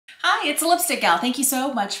Hi, it's Lipstick Gal. Thank you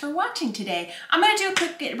so much for watching today. I'm going to do a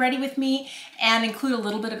quick get ready with me and include a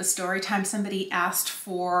little bit of a story time. Somebody asked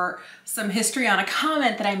for some history on a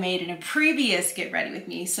comment that I made in a previous get ready with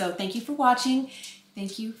me. So thank you for watching.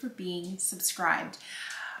 Thank you for being subscribed.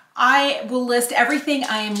 I will list everything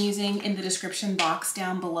I am using in the description box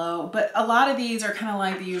down below, but a lot of these are kind of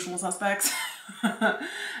like the usual suspects.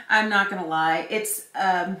 I'm not going to lie. It's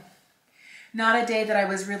not a day that I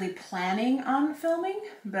was really planning on filming,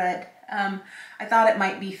 but I thought it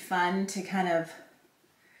might be fun to kind of,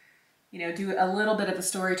 you know, do a little bit of a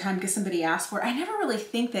story time because somebody asked for it. I never really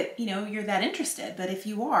think that, you know, you're that interested, but if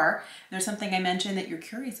you are, there's something I mentioned that you're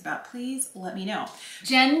curious about, please let me know.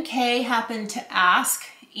 Jen K happened to ask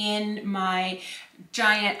in my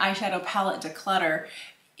giant eyeshadow palette declutter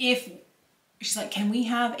if, she's like, can we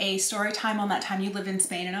have a story time on that time you lived in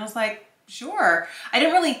Spain? And I was like, sure. I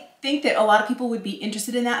didn't really think that a lot of people would be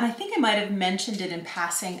interested in that, and I think I might have mentioned it in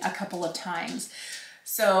passing a couple of times.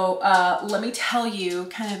 So let me tell you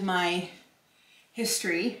kind of my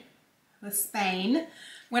history with Spain.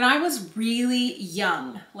 When I was really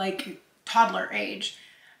young, like toddler age,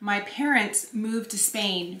 my parents moved to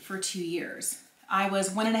Spain for 2 years. I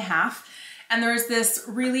was 1.5, and there's this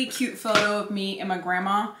really cute photo of me and my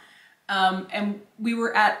grandma. And we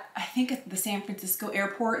were at, I think, at the San Francisco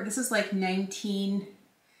airport. This is like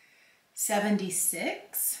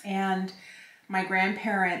 1976. And my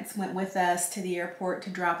grandparents went with us to the airport to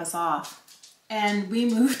drop us off. And we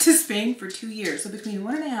moved to Spain for 2 years. So between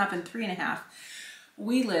 1.5 and 3.5,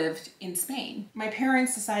 we lived in Spain. My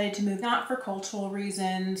parents decided to move not for cultural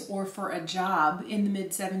reasons or for a job in the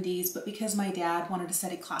mid-70s, but because my dad wanted to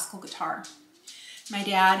study classical guitar. My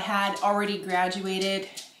dad had already graduated,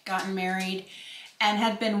 gotten married, and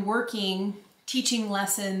had been working, teaching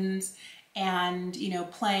lessons and, you know,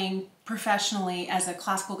 playing professionally as a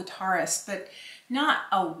classical guitarist, but not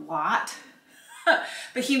a lot.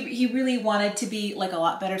 But he really wanted to be like a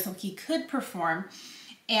lot better so he could perform.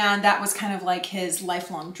 And that was kind of like his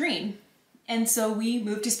lifelong dream. And so we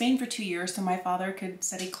moved to Spain for 2 years so my father could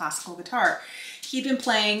study classical guitar. He'd been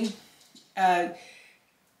playing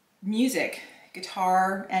music,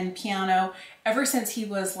 guitar and piano ever since he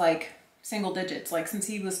was like single digits, like since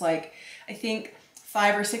he was like, I think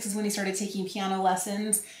 5 or 6 is when he started taking piano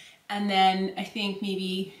lessons, and then I think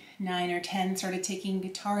maybe 9 or 10 started taking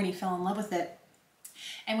guitar and he fell in love with it.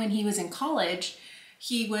 And when he was in college,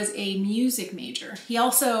 he was a music major. He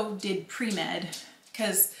also did pre-med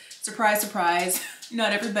because, surprise, surprise,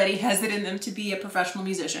 not everybody has it in them to be a professional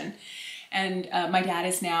musician. And my dad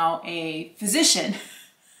is now a physician.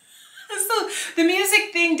 So the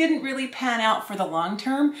music thing didn't really pan out for the long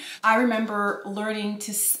term. I remember learning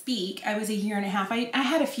to speak. I was 1.5 years. I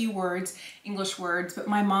had a few words, English words, but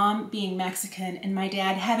my mom being Mexican and my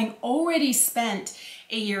dad having already spent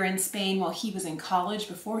a year in Spain while he was in college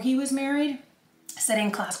before he was married,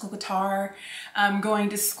 studying classical guitar, going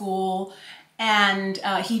to school, and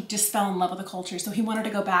he just fell in love with the culture. So he wanted to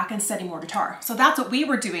go back and study more guitar. So that's what we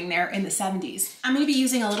were doing there in the 70s. I'm gonna be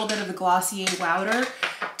using a little bit of the Glossier Wowder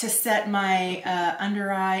to set my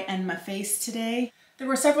under eye and my face today. There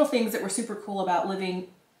were several things that were super cool about living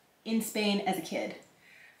in Spain as a kid.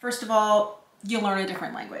 First of all, you learn a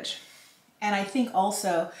different language. And I think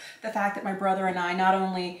also the fact that my brother and I not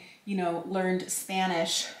only, you know, learned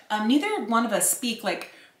Spanish, neither one of us speak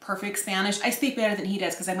like perfect Spanish. I speak better than he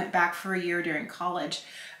does because I went back for a year during college.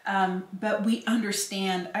 But we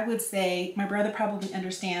understand, I would say my brother probably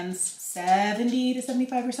understands 70 to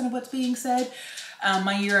 75% of what's being said.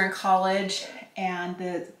 My year in college and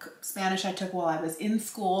the Spanish I took while I was in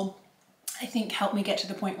school, I think helped me get to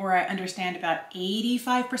the point where I understand about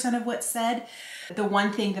 85% of what's said. The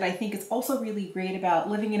one thing that I think is also really great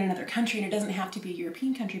about living in another country, and it doesn't have to be a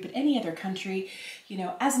European country, but any other country, you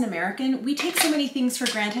know, as an American, we take so many things for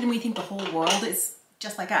granted and we think the whole world is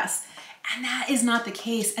just like us. And that is not the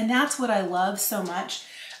case. And that's what I love so much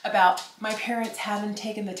about my parents having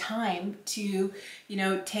taken the time to, you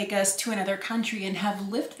know, take us to another country and have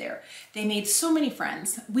lived there. They made so many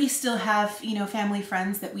friends. We still have, you know, family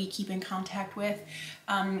friends that we keep in contact with.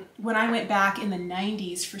 When I went back in the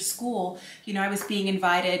 90s for school, you know, I was being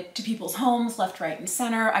invited to people's homes left, right, and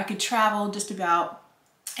center. I could travel just about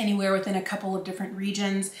anywhere within a couple of different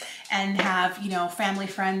regions and have, you know, family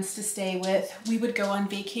friends to stay with. We would go on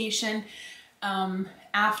vacation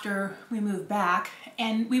after we moved back,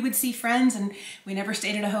 and we would see friends, and we never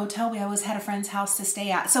stayed at a hotel. We always had a friend's house to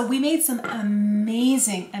stay at. So we made some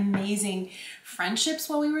amazing, amazing friendships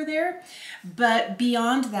while we were there. But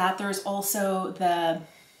beyond that, there's also the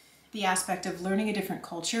aspect of learning a different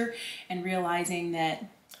culture and realizing that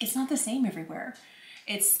it's not the same everywhere.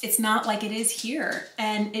 It's not like it is here,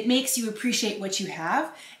 and it makes you appreciate what you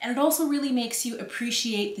have, and it also really makes you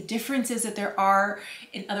appreciate the differences that there are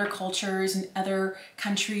in other cultures and other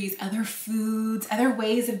countries, other foods, other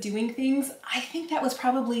ways of doing things. I think that was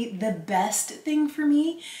probably the best thing for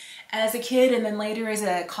me as a kid, and then later as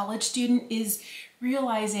a college student, is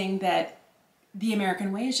realizing that the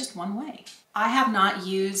American way is just one way. I have not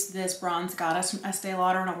used this Bronze Goddess from Estee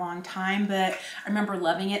Lauder in a long time, but I remember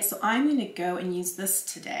loving it, so I'm going to go and use this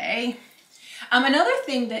today. Another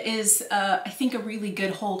thing that is, I think, a really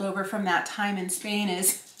good holdover from that time in Spain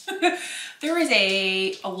is there is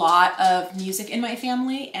a lot of music in my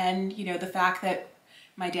family, and you know, the fact that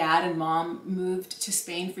my dad and mom moved to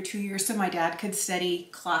Spain for 2 years so my dad could study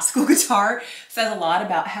classical guitar says a lot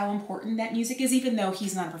about how important that music is, even though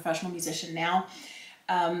he's not a professional musician now.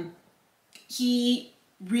 He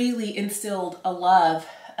really instilled a love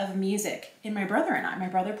of music in my brother and I. My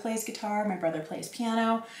brother plays guitar, my brother plays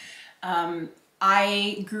piano.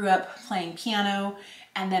 I grew up playing piano,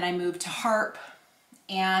 and then I moved to harp,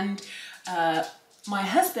 and my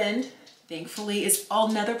husband, thankfully, is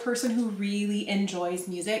another person who really enjoys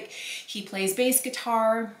music. He plays bass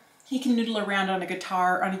guitar. He can noodle around on a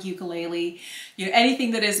guitar, on a ukulele, you know,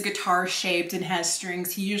 anything that is guitar shaped and has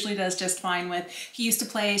strings, he usually does just fine with. He used to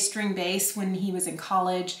play string bass when he was in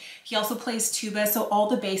college. He also plays tuba, so all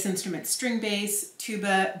the bass instruments, string bass,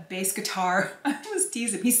 tuba, bass guitar. I always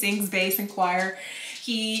tease him. He sings bass in choir.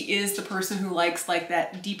 He is the person who likes like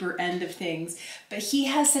that deeper end of things, but he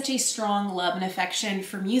has such a strong love and affection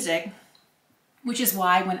for music, which is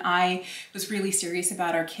why when I was really serious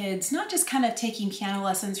about our kids, not just kind of taking piano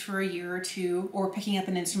lessons for a year or two or picking up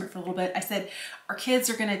an instrument for a little bit, I said, our kids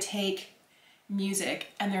are going to take music,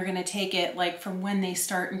 and they're going to take it like from when they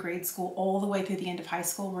start in grade school all the way through the end of high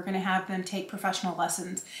school. We're going to have them take professional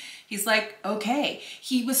lessons. He's like, okay.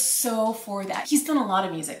 He was so for that. He's done a lot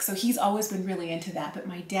of music, so he's always been really into that. But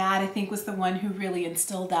my dad, I think, was the one who really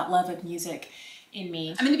instilled that love of music in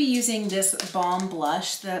me. I'm going to be using this Balm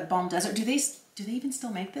blush, the Balm Desert. Do they even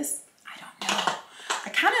still make this? I don't know. I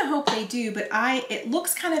kind of hope they do, but it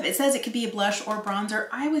looks kind of, it says it could be a blush or bronzer.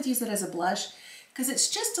 I would use it as a blush because it's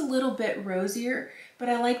just a little bit rosier, but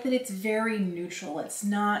I like that it's very neutral. It's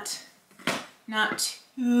not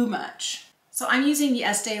too much. So I'm using the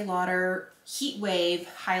Estee Lauder Heatwave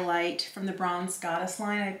highlight from the Bronze Goddess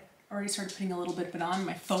line. I already started putting a little bit of it on.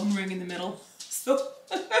 My phone rang in the middle. So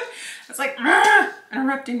it's like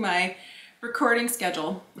interrupting my recording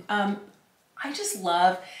schedule. I just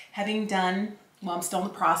love having done, well, I'm still in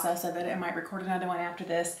the process of it. I might record another one after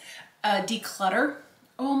this. Declutter.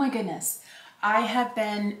 Oh my goodness. I have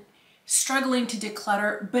been struggling to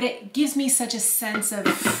declutter, but it gives me such a sense of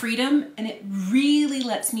freedom, and it really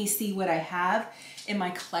lets me see what I have in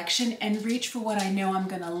my collection and reach for what I know I'm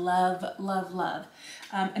gonna love, love, love.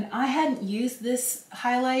 And I hadn't used this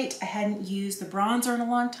highlight. I hadn't used the bronzer in a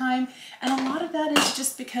long time. And a lot of that is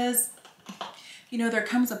just because, you know, there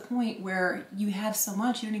comes a point where you have so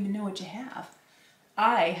much, you don't even know what you have.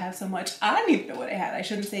 I have so much, I don't even know what I had. I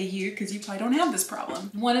shouldn't say you, because you probably don't have this problem.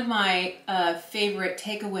 One of my favorite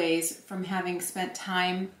takeaways from having spent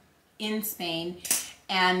time in Spain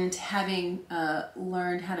and having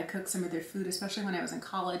learned how to cook some of their food, especially when I was in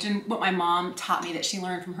college, and what my mom taught me that she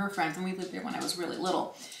learned from her friends, and we lived there when I was really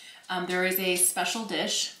little. There is a special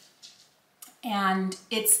dish, and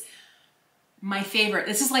it's my favorite.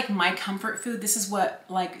 This is like my comfort food. This is what,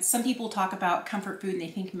 like, some people talk about comfort food and they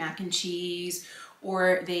think mac and cheese,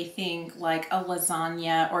 or they think like a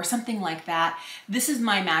lasagna or something like that. This is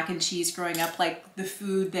my mac and cheese growing up. Like, the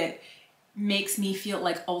food that makes me feel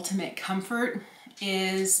like ultimate comfort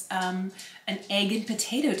is an egg and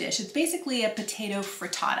potato dish. It's basically a potato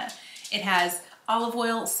frittata. It has olive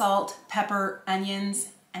oil, salt, pepper, onions,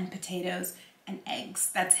 and potatoes and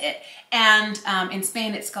eggs. That's it. And in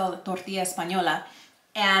Spain, it's called tortilla española,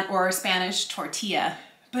 or Spanish tortilla,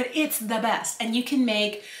 but it's the best. And you can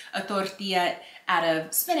make a tortilla out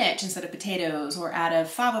of spinach instead of potatoes, or out of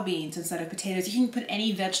fava beans instead of potatoes. You can put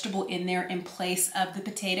any vegetable in there in place of the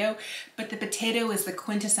potato, but the potato is the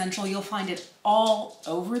quintessential. You'll find it all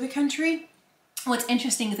over the country. What's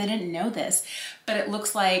interesting is I didn't know this, but it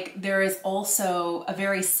looks like there is also a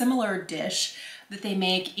very similar dish that they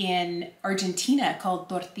make in Argentina called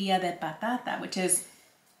tortilla de patata, which is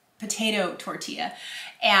potato tortilla.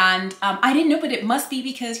 And I didn't know, but it must be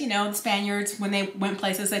because, you know, the Spaniards, when they went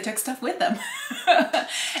places, they took stuff with them.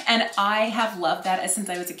 And I have loved that since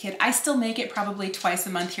I was a kid. I still make it probably twice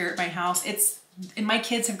a month here at my house. And my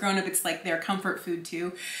kids have grown up, it's like their comfort food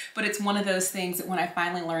too, but it's one of those things that when I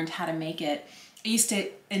finally learned how to make it, I used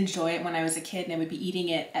to enjoy it when I was a kid and I would be eating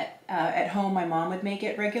it at home. My mom would make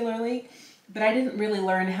it regularly. but I didn't really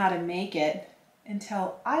learn how to make it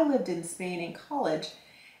until I lived in Spain in college.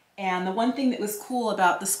 And the one thing that was cool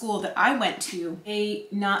about the school that I went to, they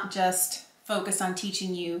not just focused on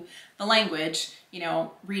teaching you the language, you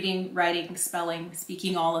know, reading, writing, spelling,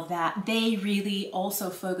 speaking, all of that. They really also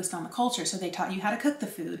focused on the culture. So they taught you how to cook the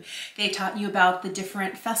food. They taught you about the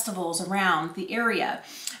different festivals around the area,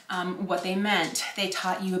 what they meant. They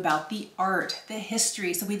taught you about the art, the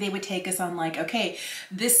history. So they would take us on like, okay,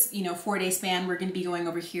 this, you know, 4-day span, we're going to be going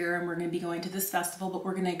over here and we're going to be going to this festival, but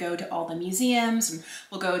we're going to go to all the museums and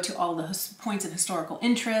we'll go to all the points of historical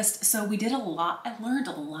interest. So we did a lot. I learned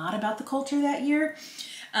a lot about the culture that year.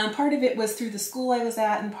 Part of it was through the school I was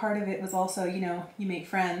at, and part of it was also, you know, you make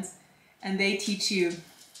friends and they teach you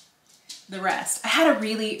the rest. I had a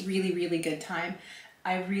really, really, really good time.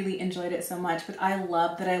 I really enjoyed it so much, but I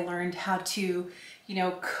love that I learned how to, you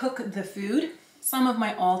know, cook the food. Some of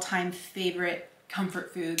my all-time favorite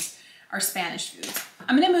comfort foods are Spanish foods.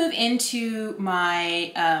 I'm gonna move into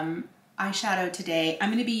my eyeshadow today. I'm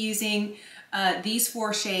gonna be using these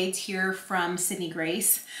 4 shades here from Sydney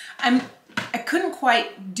Grace. I couldn't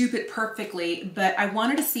quite dupe it perfectly, but I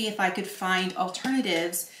wanted to see if I could find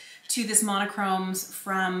alternatives to this monochromes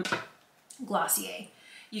from Glossier.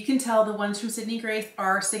 You can tell the ones from Sydney Grace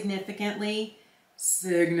are significantly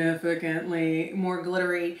more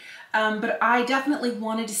glittery, but I definitely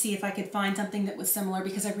wanted to see if I could find something that was similar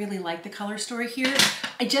because I really like the color story here.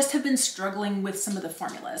 I just have been struggling with some of the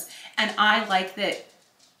formulas, and I like that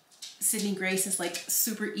Sydney Grace is like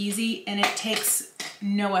super easy and it takes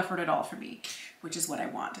no effort at all for me, which is what I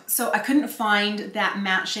want. So I couldn't find that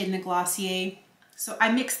matte shade in the Glossier. So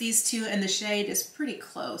I mixed these two and the shade is pretty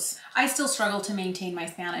close. I still struggle to maintain my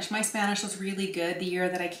Spanish. My Spanish was really good the year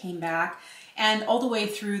that I came back, and all the way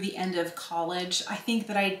through the end of college. I think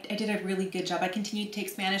that I did a really good job. I continued to take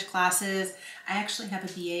Spanish classes. I actually have a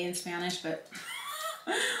BA in Spanish, but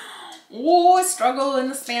oh, I struggle in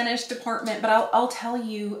the Spanish department. But I'll tell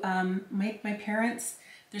you, my parents,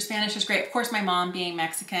 their Spanish is great. Of course, my mom being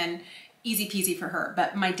Mexican, easy peasy for her.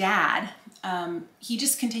 But my dad, he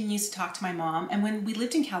just continues to talk to my mom. And when we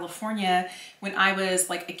lived in California, when I was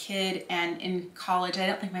like a kid and in college, I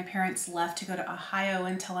don't think my parents left to go to Ohio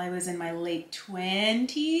until I was in my late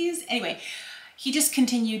 20s. Anyway, he just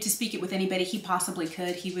continued to speak it with anybody he possibly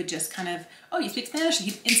could. He would just kind of, oh, you speak Spanish?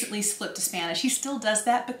 He'd instantly flip to Spanish. He still does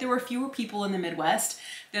that, but there were fewer people in the Midwest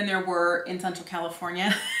than there were in Central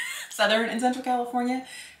California, Southern and Central California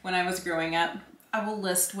when I was growing up. I will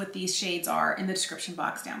list what these shades are in the description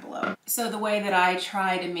box down below. So the way that I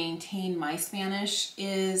try to maintain my Spanish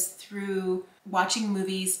is through watching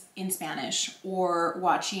movies in Spanish or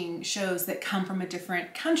watching shows that come from a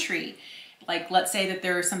different country. Like, let's say that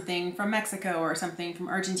there's something from Mexico or something from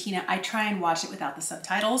Argentina. I try and watch it without the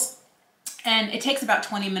subtitles. And it takes about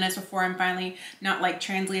 20 minutes before I'm finally not like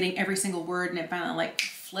translating every single word and it finally like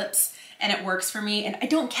flips and it works for me. And I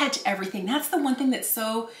don't catch everything. That's the one thing that's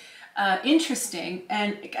so interesting,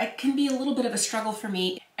 and it can be a little bit of a struggle for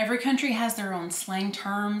me. Every country has their own slang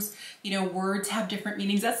terms, you know, words have different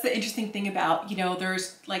meanings. That's the interesting thing about, you know,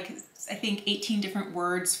 there's like, I think 18 different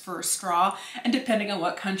words for straw, and depending on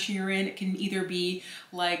what country you're in, it can either be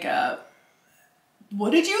like, what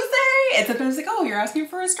did you say? And sometimes like, oh, you're asking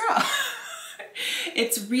for a straw.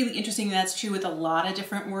 It's really interesting. That's true with a lot of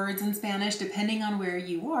different words in Spanish. Depending on where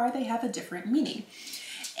you are, they have a different meaning.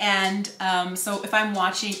 And so if I'm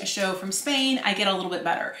watching a show from Spain, I get a little bit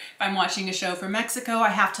better. If I'm watching a show from Mexico, I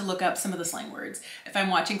have to look up some of the slang words. If I'm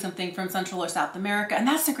watching something from Central or South America, and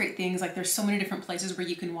that's the great thing, is like there's so many different places where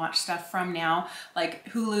you can watch stuff from now, like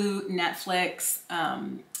Hulu, Netflix,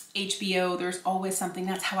 HBO, there's always something.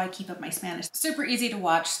 That's how I keep up my Spanish. Super easy to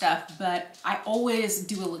watch stuff, but I always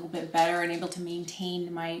do a little bit better and able to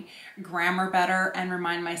maintain my grammar better and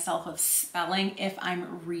remind myself of spelling if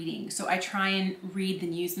I'm reading. So I try and read the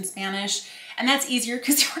news in Spanish, and that's easier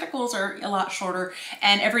because the articles are a lot shorter.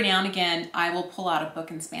 And every now and again, I will pull out a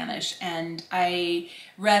book in Spanish. And I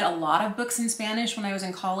read a lot of books in Spanish when I was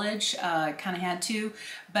in college, kind of had to,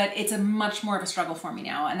 but it's a much more of a struggle for me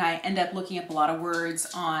now. And I end up looking up a lot of words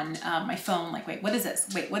on my phone, like, wait, what is this?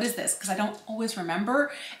 Wait, what is this? Because I don't always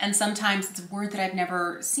remember. And sometimes it's a word that I've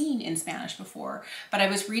never seen in Spanish before. But I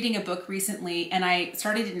was reading a book recently and I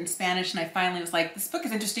started it in Spanish, and I finally was like, this book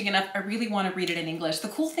is interesting enough. I really want to read it in English. The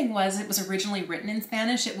cool thing was it was originally written in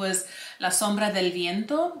Spanish. It was La Sombra del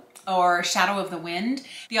Viento, or Shadow of the Wind.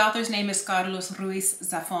 The author's name is Carlos Ruiz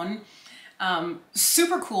Zafón.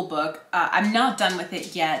 Super cool book. I'm not done with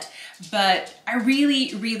it yet, but I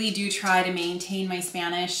really do try to maintain my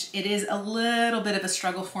Spanish. It is a little bit of a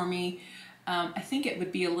struggle for me I think it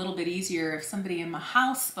would be a little bit easier if somebody in my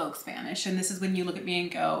house spoke Spanish, and this is when you look at me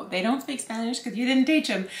and go, they don't speak Spanish because you didn't teach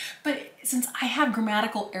them. But since I have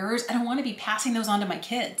grammatical errors, I don't want to be passing those on to my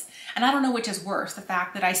kids. And I don't know which is worse, the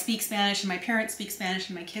fact that I speak Spanish and my parents speak Spanish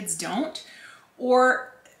and my kids don't,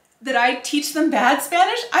 or that I teach them bad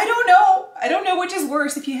Spanish. I don't know. I don't know which is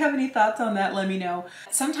worse. If you have any thoughts on that, let me know.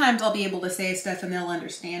 Sometimes I'll be able to say stuff and they'll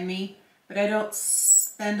understand me, but I don't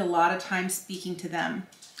spend a lot of time speaking to them.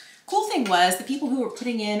 Cool thing was the people who were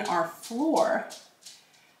putting in our floor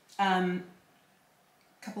a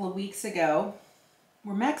couple of weeks ago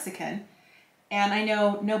were Mexican. And I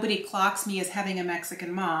know nobody clocks me as having a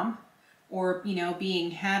Mexican mom or, you know,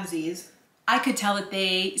 being halvesies. I could tell that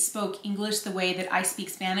they spoke English the way that I speak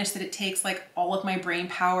Spanish, that it takes like all of my brain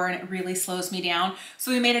power and it really slows me down.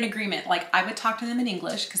 So we made an agreement, like I would talk to them in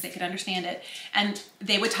English because they could understand it, and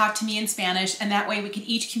they would talk to me in Spanish, and that way we could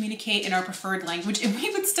each communicate in our preferred language and we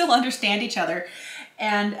would still understand each other.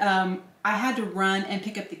 And I had to run and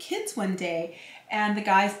pick up the kids one day, and the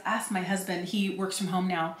guys asked my husband, he works from home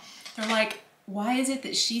now, they're like, why is it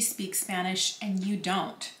that she speaks Spanish and you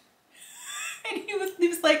don't? And he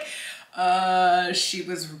was like, she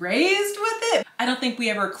was raised with it. I don't think we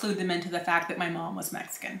ever clued them into the fact that my mom was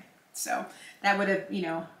Mexican. So that would have, you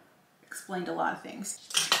know, explained a lot of things.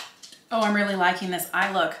 Oh, I'm really liking this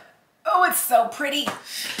eye look. Oh, it's so pretty.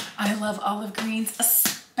 I love olive greens,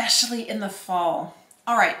 especially in the fall.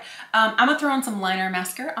 All right, I'm gonna throw on some liner and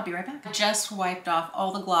mascara. I'll be right back. Just wiped off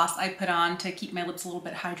all the gloss I put on to keep my lips a little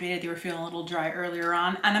bit hydrated. They were feeling a little dry earlier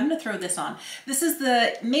on, and I'm gonna throw this on. This is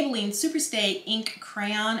the Maybelline Superstay Ink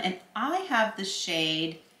Crayon, and I have the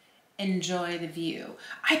shade Enjoy the View.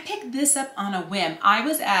 I picked this up on a whim. I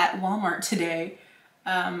was at Walmart today,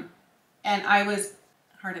 and I was,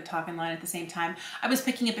 hard to talk in line at the same time. I was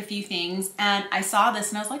picking up a few things and I saw this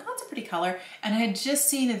and I was like, oh, that's a pretty color. And I had just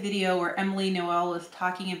seen a video where Emily Noel was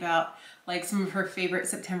talking about like some of her favorite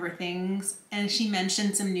September things, and she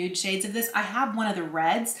mentioned some nude shades of this. I have one of the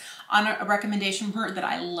reds on a recommendation from her that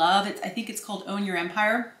I love. I think it's called Own Your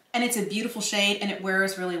Empire, and it's a beautiful shade and it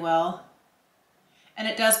wears really well. And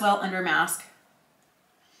it does well under mask.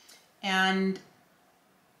 And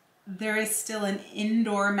there is still an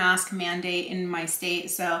indoor mask mandate in my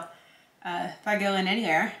state, so if I go in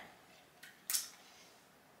anywhere,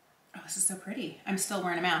 oh, this is so pretty. I'm still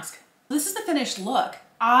wearing a mask. This is the finished look.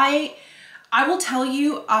 I will tell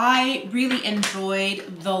you, I really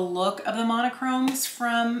enjoyed the look of the monochromes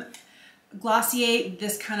from Glossier,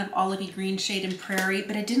 this kind of olivey green shade in Prairie,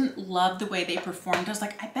 but I didn't love the way they performed. I was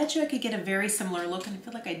like, I bet you I could get a very similar look, and I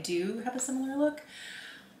feel like I do have a similar look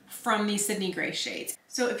from these Sydney Grace shades.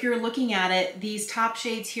 So if you're looking at it, these top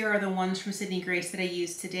shades here are the ones from Sydney Grace that I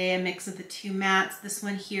used today, a mix of the two mattes. This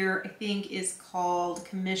one here I think is called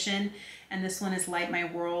Commission, and this one is Light My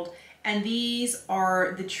World. And these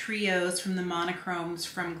are the trios from the monochromes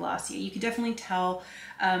from Glossier. You can definitely tell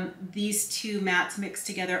these two mattes mixed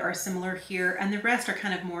together are similar here, and the rest are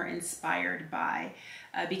kind of more inspired by,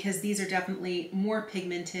 because these are definitely more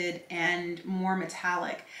pigmented and more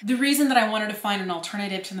metallic. The reason that I wanted to find an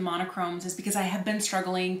alternative to the monochromes is because I have been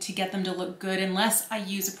struggling to get them to look good unless I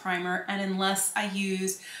use a primer and unless I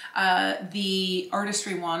use the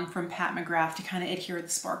Artistry wand from Pat McGrath to kind of adhere the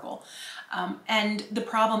sparkle. And the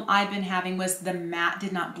problem I've been having was the matte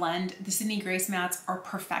did not blend. The Sydney Grace mattes are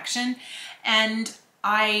perfection. And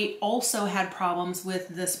I also had problems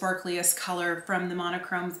with the sparkliest color from the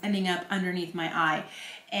monochromes ending up underneath my eye.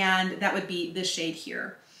 And that would be this shade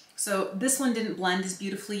here. So this one didn't blend as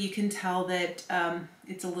beautifully. You can tell that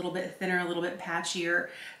it's a little bit thinner, a little bit patchier.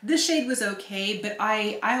 This shade was okay, but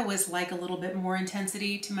I always like a little bit more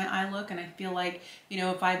intensity to my eye look, and I feel like, you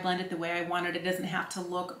know, if I blend it the way I want it, it doesn't have to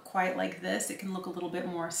look quite like this. It can look a little bit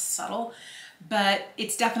more subtle, but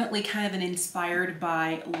it's definitely kind of an inspired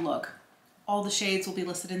by look. All the shades will be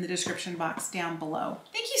listed in the description box down below.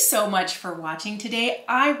 Thank you so much for watching today.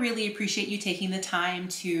 I really appreciate you taking the time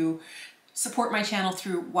to support my channel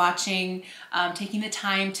through watching, taking the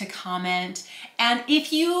time to comment. And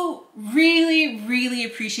if you really, really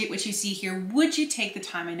appreciate what you see here, would you take the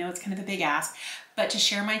time, I know it's kind of a big ask, but to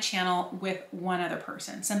share my channel with one other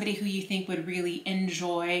person, somebody who you think would really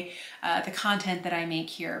enjoy the content that I make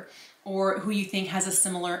here, or who you think has a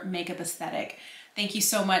similar makeup aesthetic. Thank you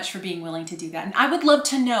so much for being willing to do that. And I would love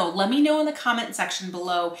to know, let me know in the comment section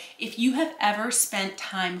below if you have ever spent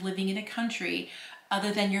time living in a country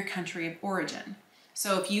other than your country of origin.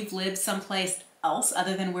 So if you've lived someplace else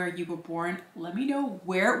other than where you were born, let me know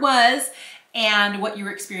where it was and what your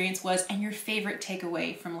experience was and your favorite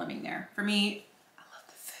takeaway from living there. For me, I love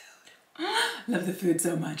the food. I love the food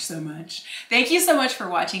so much, so much. Thank you so much for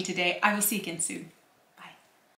watching today. I will see you again soon.